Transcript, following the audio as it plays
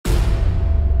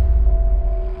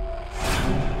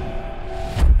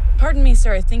Pardon me,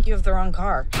 sir. I think you have the wrong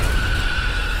car.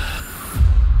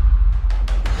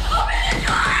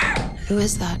 Who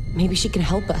is that? Maybe she can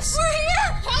help us. We're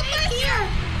here! Help us! Here!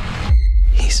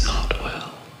 He's not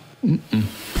well.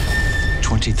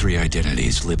 23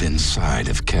 identities live inside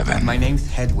of Kevin. My name's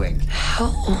Hedwig. How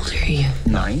old are you?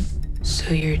 9.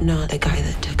 So you're not the guy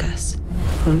that took us?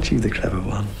 Aren't you the clever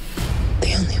one?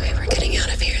 The only way we're getting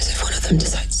out of here is if one of them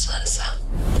decides to let us out.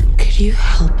 Could you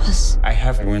help us? I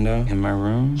have a window in my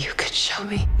room. You could show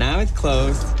me. Now it's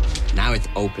closed. Now it's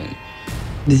open.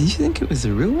 Did you think it was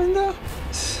a real window?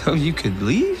 So you could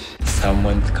leave?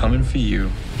 Someone's coming for you.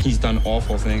 He's done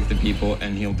awful things to people,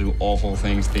 and he'll do awful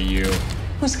things to you.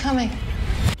 Who's coming?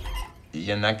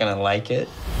 You're not gonna like it.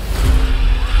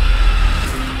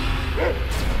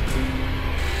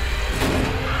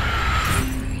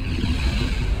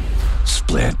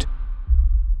 Split.